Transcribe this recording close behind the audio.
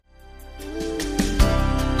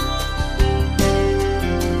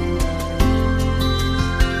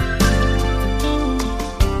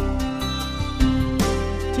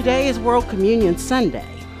is World Communion Sunday,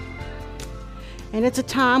 and it's a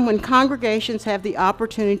time when congregations have the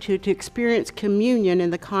opportunity to experience communion in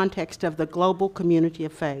the context of the global community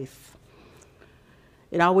of faith.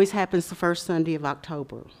 It always happens the first Sunday of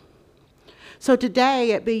October. So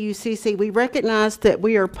today at BUCC, we recognize that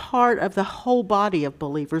we are part of the whole body of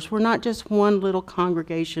believers. We're not just one little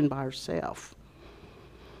congregation by ourselves.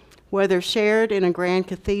 Whether shared in a grand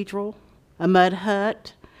cathedral, a mud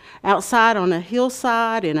hut, outside on a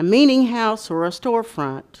hillside, in a meeting house, or a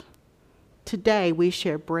storefront, today we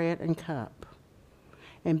share bread and cup.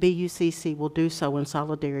 And BUCC will do so in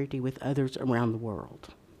solidarity with others around the world.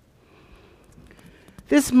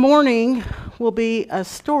 This morning will be a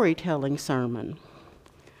storytelling sermon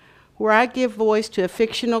where I give voice to a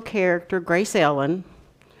fictional character, Grace Ellen,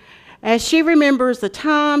 as she remembers the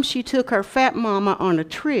time she took her fat mama on a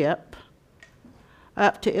trip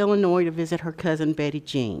up to Illinois to visit her cousin Betty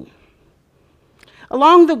Jean.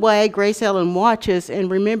 Along the way, Grace Ellen watches and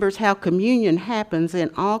remembers how communion happens in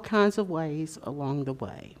all kinds of ways along the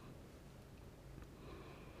way.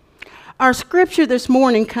 Our scripture this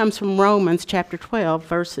morning comes from Romans chapter 12,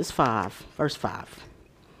 verse 5.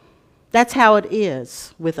 That's how it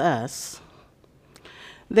is with us.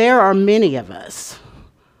 There are many of us,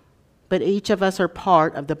 but each of us are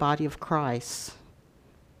part of the body of Christ,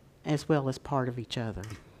 as well as part of each other.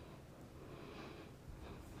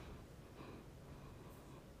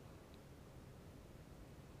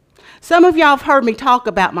 Some of y'all have heard me talk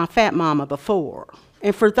about my fat mama before,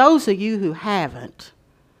 and for those of you who haven't,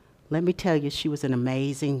 let me tell you, she was an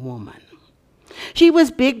amazing woman. She was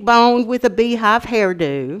big boned with a beehive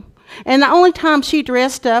hairdo, and the only time she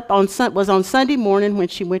dressed up was on Sunday morning when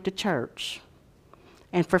she went to church.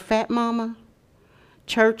 And for Fat Mama,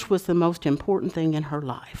 church was the most important thing in her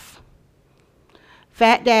life.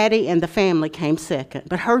 Fat Daddy and the family came second,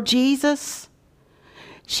 but her Jesus,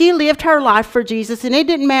 she lived her life for Jesus, and it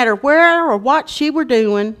didn't matter where or what she were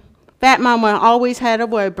doing, Fat Mama always had a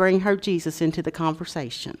way to bring her Jesus into the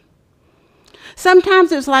conversation.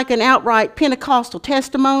 Sometimes it was like an outright Pentecostal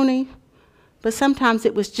testimony, but sometimes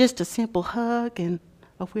it was just a simple hug and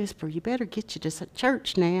a whisper, "You better get you to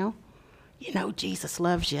church now. You know Jesus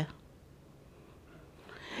loves you."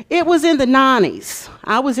 It was in the 90s.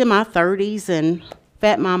 I was in my 30s, and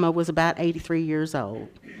Fat Mama was about 83 years old.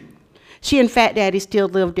 She and Fat Daddy still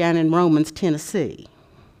lived down in Romans, Tennessee.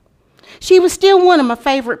 She was still one of my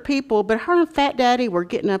favorite people, but her and Fat Daddy were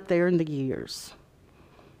getting up there in the years.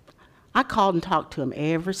 I called and talked to him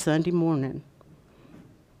every Sunday morning.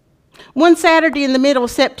 One Saturday in the middle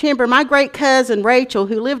of September, my great cousin Rachel,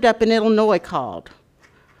 who lived up in Illinois, called.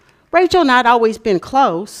 Rachel and I had always been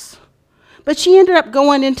close, but she ended up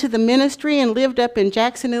going into the ministry and lived up in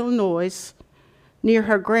Jackson, Illinois, near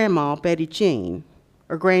her grandma, Betty Jean,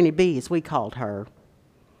 or Granny B, as we called her.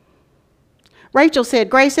 Rachel said,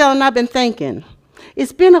 "Grace Ellen, I've been thinking.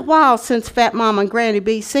 It's been a while since Fat Mama and Granny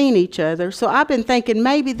B seen each other, so I've been thinking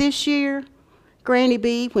maybe this year, Granny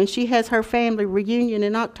B, when she has her family reunion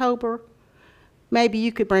in October, maybe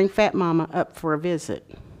you could bring Fat Mama up for a visit."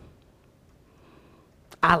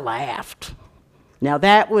 I laughed. Now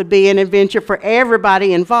that would be an adventure for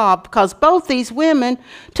everybody involved because both these women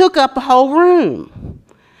took up a whole room.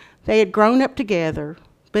 They had grown up together,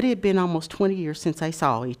 but it had been almost 20 years since they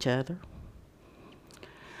saw each other.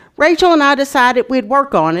 Rachel and I decided we'd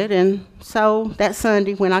work on it, and so that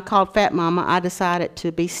Sunday when I called Fat Mama, I decided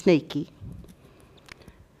to be sneaky.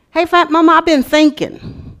 "Hey, Fat Mama, I've been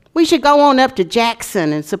thinking. We should go on up to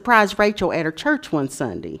Jackson and surprise Rachel at her church one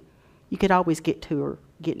Sunday. You could always get to her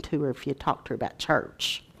if you talked to her about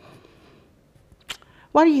church.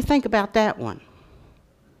 What do you think about that one?"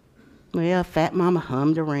 Well, Fat Mama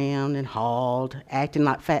hummed around and hawed, acting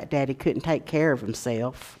like Fat Daddy couldn't take care of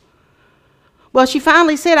himself. Well, she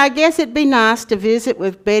finally said, "I guess it'd be nice to visit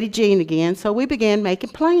with Betty Jean again," so we began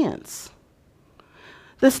making plans.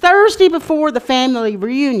 The Thursday before the family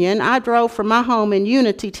reunion, I drove from my home in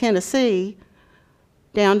Unity, Tennessee,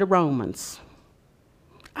 down to Romans.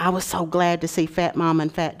 I was so glad to see Fat Mama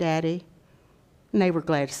and Fat Daddy, and they were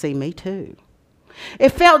glad to see me too. It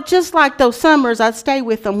felt just like those summers I'd stay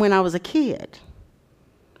with them when I was a kid.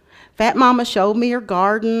 Fat Mama showed me her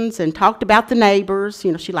gardens and talked about the neighbors.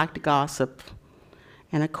 You know, she liked to gossip.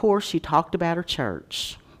 And of course, she talked about her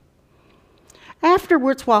church.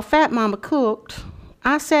 Afterwards, while Fat Mama cooked,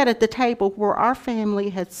 I sat at the table where our family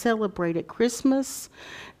had celebrated Christmas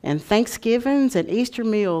and Thanksgivings and Easter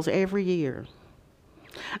meals every year.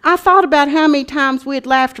 I thought about how many times we had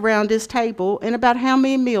laughed around this table and about how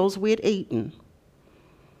many meals we had eaten.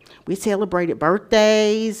 We celebrated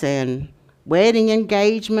birthdays and wedding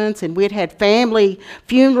engagements, and we'd had family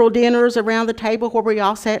funeral dinners around the table where we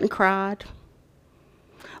all sat and cried.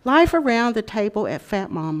 Life around the table at Fat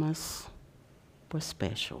Mama's was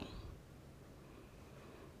special.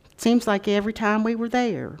 It seems like every time we were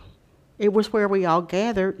there, it was where we all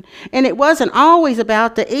gathered, and it wasn't always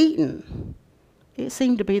about the eating. It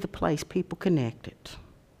seemed to be the place people connected.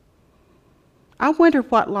 I wondered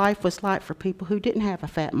what life was like for people who didn't have a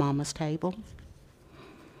Fat Mama's table.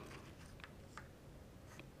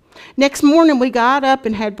 Next morning, we got up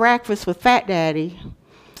and had breakfast with Fat Daddy.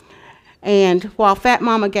 And while Fat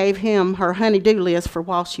Mama gave him her honey-do list for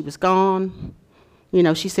while she was gone, you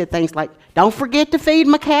know, she said things like, "Don't forget to feed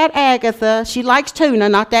my cat Agatha. She likes tuna,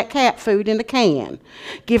 not that cat food in a can.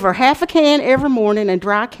 Give her half a can every morning and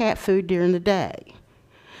dry cat food during the day.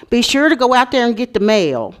 Be sure to go out there and get the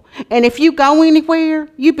mail. And if you go anywhere,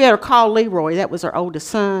 you better call Leroy," that was her oldest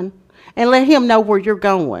son, "and let him know where you're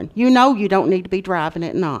going. You know you don't need to be driving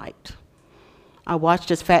at night." I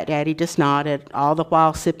watched as Fat Daddy just nodded, all the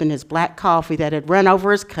while sipping his black coffee that had run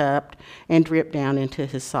over his cup and dripped down into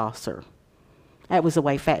his saucer. That was the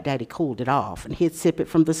way Fat Daddy cooled it off, and he'd sip it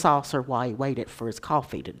from the saucer while he waited for his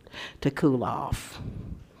coffee to cool off.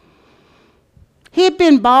 He had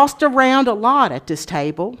been bossed around a lot at this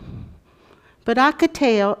table, but I could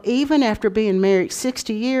tell, even after being married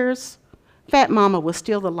 60 years, Fat Mama was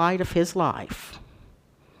still the light of his life.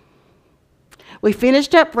 We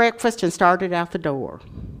finished up breakfast and started out the door.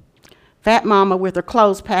 Fat Mama, with her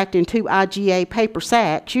clothes packed in 2 IGA paper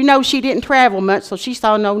sacks, you know she didn't travel much, so she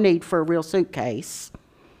saw no need for a real suitcase.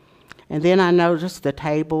 And then I noticed the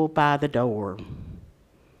table by the door.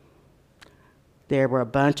 There were a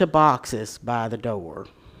bunch of boxes by the door.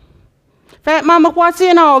 "Fat Mama, what's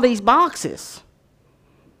in all these boxes?"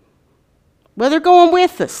 "Well, they're going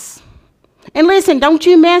with us. And listen, don't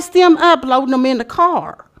you mess them up loading them in the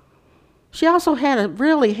car." She also had a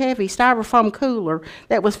really heavy styrofoam cooler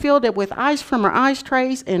that was filled up with ice from her ice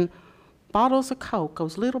trays and bottles of Coke,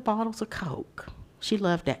 those little bottles of Coke. She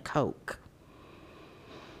loved that Coke.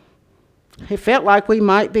 It felt like we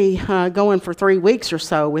might be going for 3 weeks or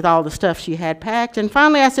so with all the stuff she had packed. And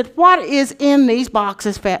finally I said, "What is in these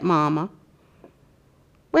boxes, Fat Mama?"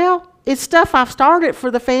 "Well, it's stuff I've started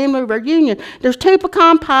for the family reunion. There's 2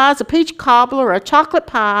 pecan pies, a peach cobbler, a chocolate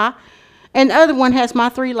pie, and the other one has my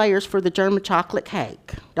 3 layers for the German chocolate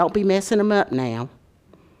cake. Don't be messing them up now.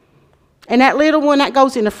 And that little one that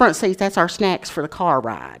goes in the front seat, that's our snacks for the car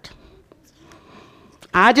ride."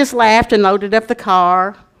 I just laughed and loaded up the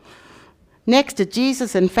car. Next to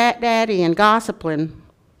Jesus and Fat Daddy and gossiping,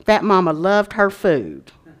 Fat Mama loved her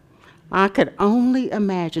food. I could only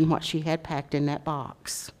imagine what she had packed in that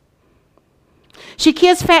box. She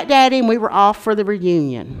kissed Fat Daddy and we were off for the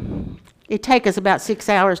reunion. It'd take us about 6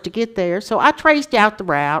 hours to get there, so I traced out the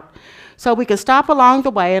route so we could stop along the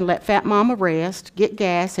way and let Fat Mama rest, get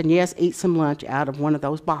gas, and yes, eat some lunch out of one of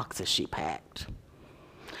those boxes she packed.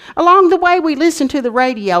 Along the way, we listened to the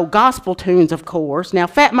radio, gospel tunes, of course. Now,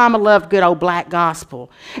 Fat Mama loved good old black gospel,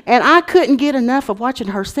 and I couldn't get enough of watching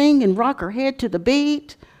her sing and rock her head to the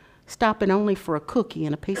beat, stopping only for a cookie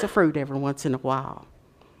and a piece of fruit every once in a while.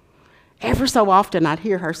 Ever so often, I'd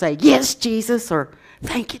hear her say, "Yes, Jesus," or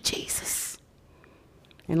 "Thank you, Jesus."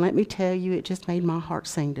 And let me tell you, it just made my heart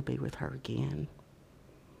sing to be with her again.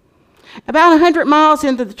 About 100 miles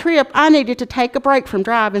into the trip, I needed to take a break from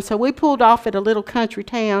driving, so we pulled off at a little country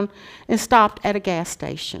town and stopped at a gas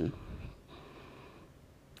station.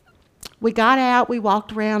 We got out, we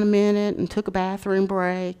walked around a minute and took a bathroom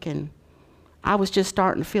break, and I was just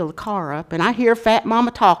starting to fill the car up, and I hear Fat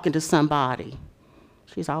Mama talking to somebody.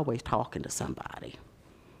 She's always talking to somebody.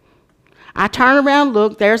 I turn around,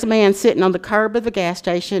 look, there's a man sitting on the curb of the gas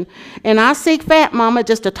station, and I see Fat Mama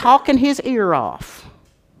just a-talking his ear off.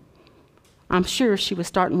 I'm sure she was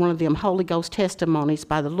starting one of them Holy Ghost testimonies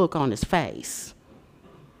by the look on his face.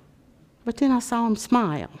 But then I saw him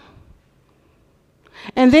smile.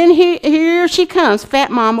 And then here she comes,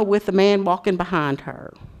 Fat Mama, with the man walking behind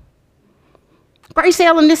her. "Grace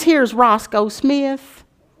Ellen, this here's Roscoe Smith.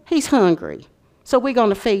 He's hungry, so we're going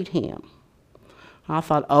to feed him." I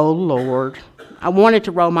thought, oh, Lord. I wanted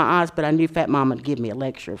to roll my eyes, but I knew Fat Mama would give me a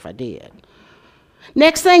lecture if I did.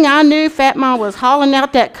 Next thing I knew, Fat Mama was hauling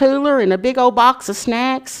out that cooler and a big old box of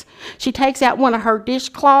snacks. She takes out one of her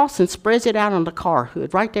dishcloths and spreads it out on the car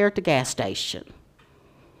hood right there at the gas station.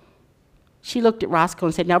 She looked at Roscoe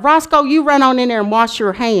and said, "Now, Roscoe, you run on in there and wash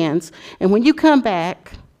your hands, and when you come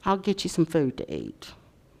back, I'll get you some food to eat."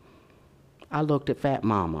 I looked at Fat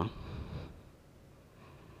Mama.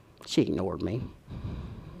 She ignored me.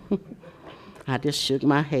 I just shook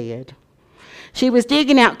my head. She was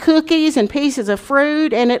digging out cookies and pieces of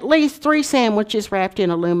fruit and at least 3 sandwiches wrapped in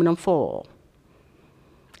aluminum foil.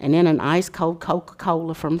 And then an ice-cold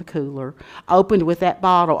Coca-Cola from the cooler, opened with that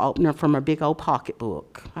bottle opener from her big old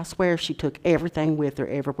pocketbook. I swear she took everything with her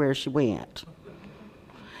everywhere she went.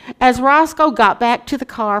 As Roscoe got back to the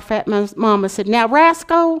car, Fat Mama said, "Now,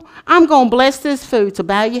 Roscoe, I'm going to bless this food, so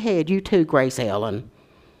bow your head. You too, Grace Ellen.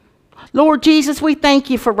 Lord Jesus, we thank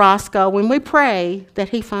you for Roscoe, and we pray that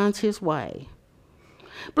he finds his way.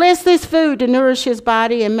 Bless this food to nourish his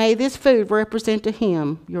body, and may this food represent to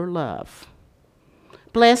him your love.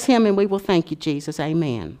 Bless him, and we will thank you, Jesus.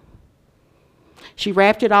 Amen." She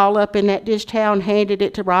wrapped it all up in that dish towel and handed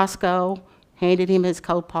it to Roscoe, handed him his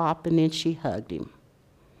cold pop, and then she hugged him.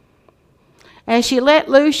 As she let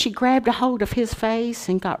loose, she grabbed a hold of his face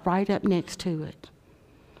and got right up next to it.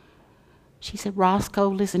 She said, "Roscoe,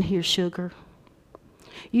 listen here, sugar.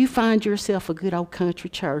 You find yourself a good old country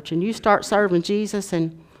church and you start serving Jesus,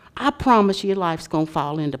 and I promise you life's going to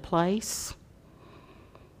fall into place."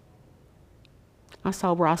 I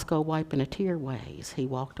saw Roscoe wiping a tear away as he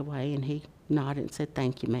walked away, and he nodded and said,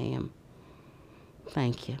 "Thank you, ma'am.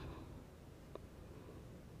 Thank you."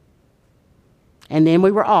 And then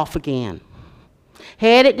we were off again.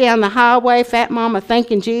 Headed down the highway, Fat Mama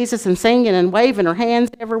thanking Jesus and singing and waving her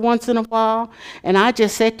hands every once in a while, and I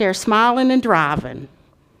just sat there smiling and driving,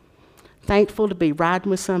 thankful to be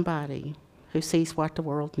riding with somebody who sees what the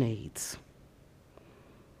world needs.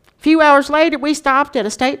 A few hours later, we stopped at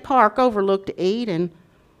a state park overlook to eat, and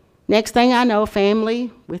next thing I know, a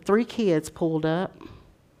family with 3 kids pulled up.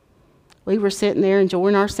 We were sitting there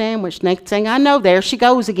enjoying our sandwich. Next thing I know, there she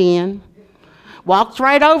goes again. Walked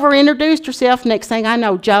right over, introduced herself. Next thing I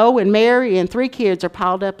know, Joe and Mary and 3 kids are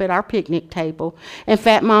piled up at our picnic table, and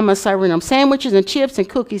Fat Mama's serving them sandwiches and chips and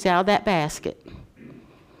cookies out of that basket.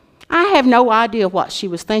 I have no idea what she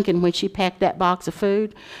was thinking when she packed that box of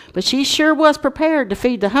food, but she sure was prepared to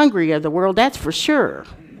feed the hungry of the world, that's for sure.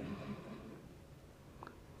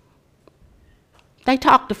 They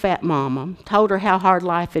talked to Fat Mama, told her how hard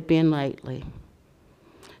life had been lately.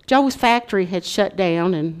 Joe's factory had shut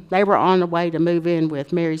down, and they were on the way to move in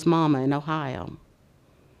with Mary's mama in Ohio.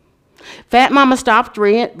 Fat Mama stopped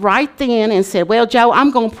right then and said, "Well, Joe,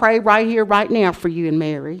 I'm going to pray right here, right now for you and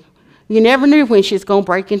Mary. You never knew when she was going to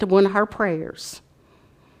break into one of her prayers."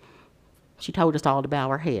 She told us all to bow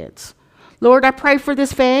our heads. "Lord, I pray for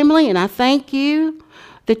this family, and I thank you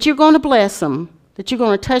that you're going to bless them, that you're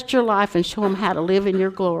going to touch your life and show them how to live in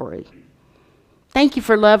your glory. Thank you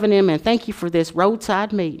for loving them, and thank you for this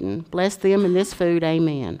roadside meeting. Bless them and this food,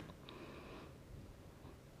 amen."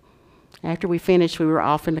 After we finished, we were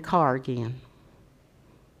off in the car again.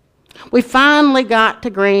 We finally got to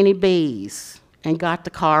Granny B's and got the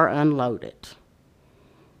car unloaded.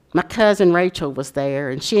 My cousin Rachel was there,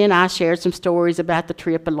 and she and I shared some stories about the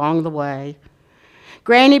trip along the way.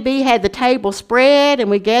 Granny B had the table spread, and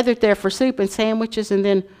we gathered there for soup and sandwiches, and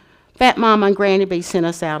then Fat Mama and Granny B sent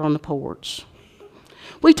us out on the porch.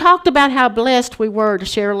 We talked about how blessed we were to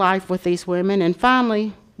share life with these women, and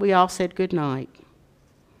finally, we all said good night.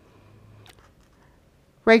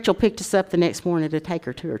 Rachel picked us up the next morning to take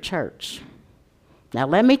her to her church. Now,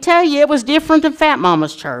 let me tell you, it was different than Fat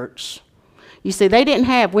Mama's church. You see, they didn't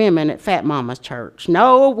have women at Fat Mama's church.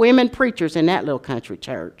 No women preachers in that little country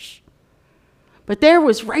church. But there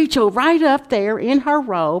was Rachel right up there in her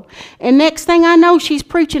robe, and next thing I know, she's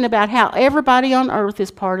preaching about how everybody on earth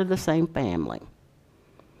is part of the same family,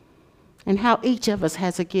 and how each of us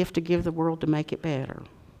has a gift to give the world to make it better.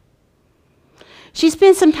 She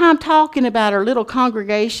spent some time talking about her little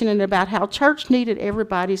congregation and about how church needed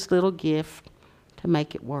everybody's little gift to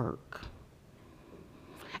make it work.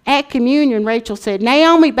 At communion, Rachel said,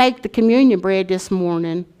 "Naomi baked the communion bread this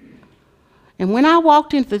morning. And when I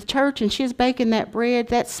walked into the church and she was baking that bread,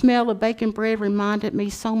 that smell of baking bread reminded me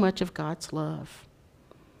so much of God's love."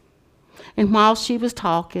 And while she was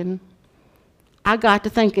talking, I got to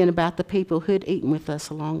thinking about the people who had eaten with us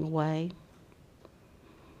along the way.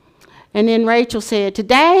 And then Rachel said,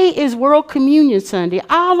 "Today is World Communion Sunday.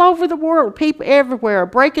 All over the world, people everywhere are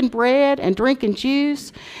breaking bread and drinking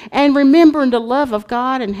juice and remembering the love of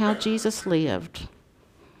God and how Jesus lived."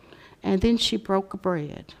 And then she broke a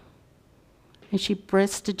bread, and she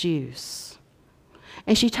pressed the juice.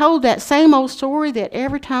 And she told that same old story that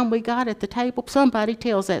every time we got at the table, somebody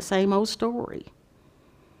tells that same old story.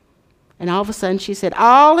 And all of a sudden she said,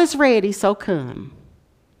 "All is ready, so come."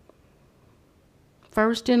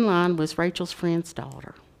 First in line was Rachel's friend's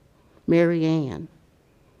daughter, Mary Ann.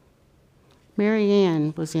 Mary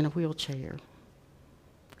Ann was in a wheelchair.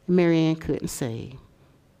 Mary Ann couldn't see.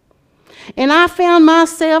 And I found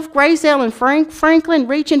myself, Grace Ellen Franklin,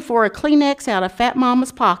 reaching for a Kleenex out of Fat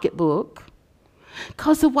Mama's pocketbook.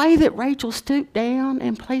 Because the way that Rachel stooped down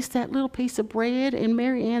and placed that little piece of bread in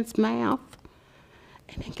Mary Ann's mouth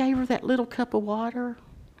and then gave her that little cup of water,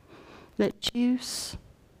 that juice,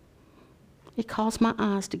 it caused my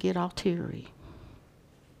eyes to get all teary.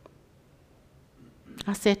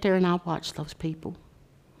 I sat there and I watched those people.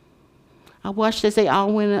 I watched as they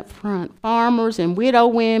all went up front. Farmers and widow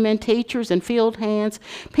women, teachers and field hands,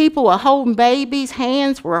 people were holding babies,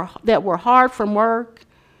 hands that were hard from work,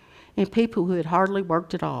 and people who had hardly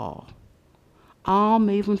worked at all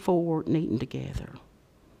moving forward and eating together.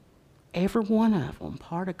 Every one of them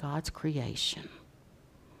part of God's creation.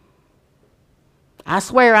 I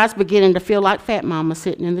swear I was beginning to feel like Fat Mama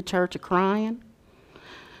sitting in the church crying.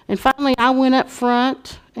 And finally I went up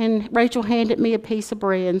front and Rachel handed me a piece of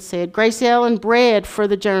bread and said, Grace Ellen, bread for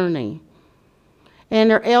the journey.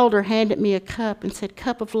 And her elder handed me a cup and said,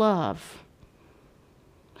 cup of love.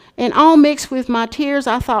 And all mixed with my tears,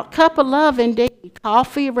 I thought, cup of love indeed.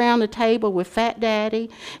 Coffee around the table with Fat Daddy,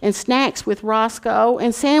 and snacks with Roscoe,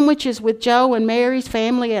 and sandwiches with Joe and Mary's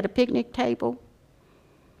family at a picnic table.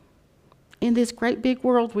 In this great big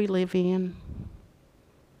world we live in,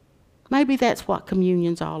 maybe that's what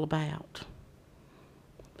communion's all about.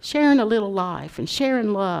 Sharing a little life and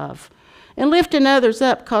sharing love and lifting others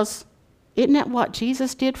up, because isn't that what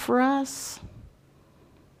Jesus did for us?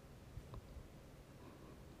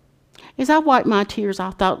 As I wiped my tears,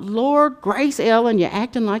 I thought, Lord, Grace Ellen, you're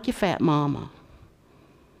acting like your Fat Mama.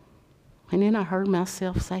 And then I heard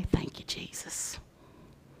myself say, thank you, Jesus.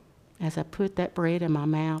 As I put that bread in my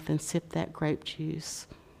mouth and sipped that grape juice,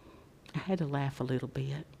 I had to laugh a little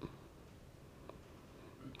bit.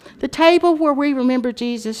 The table where we remember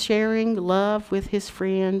Jesus sharing love with his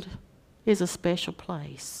friend is a special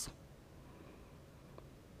place.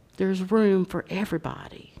 There's room for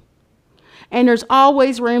everybody. And there's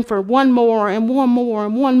always room for one more and one more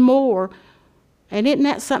and one more. And isn't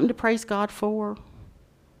that something to praise God for?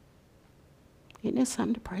 Isn't it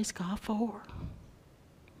something to praise God for?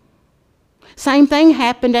 Same thing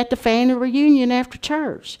happened at the family reunion after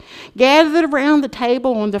church. Gathered around the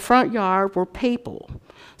table in the front yard were people.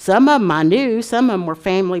 Some of them I knew, some of them were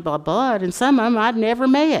family by blood, and some of them I'd never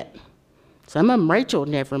met. Some of them Rachel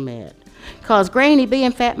had never met. Because Granny B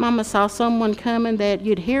and Fat Mama saw someone coming that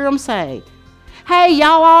you'd hear them say, hey,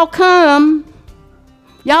 y'all all come.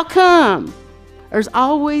 Y'all come. There's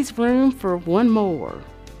always room for one more.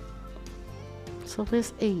 So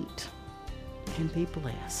let's eat and be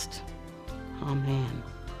blessed. Amen.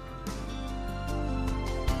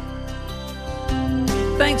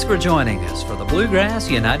 Thanks for joining us for the Bluegrass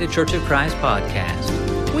United Church of Christ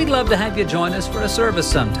podcast. We'd love to have you join us for a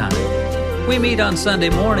service sometime. We meet on Sunday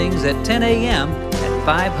mornings at 10 a.m. at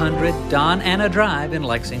 500 Don Anna Drive in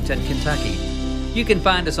Lexington, Kentucky. You can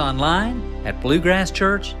find us online at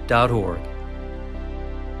bluegrasschurch.org.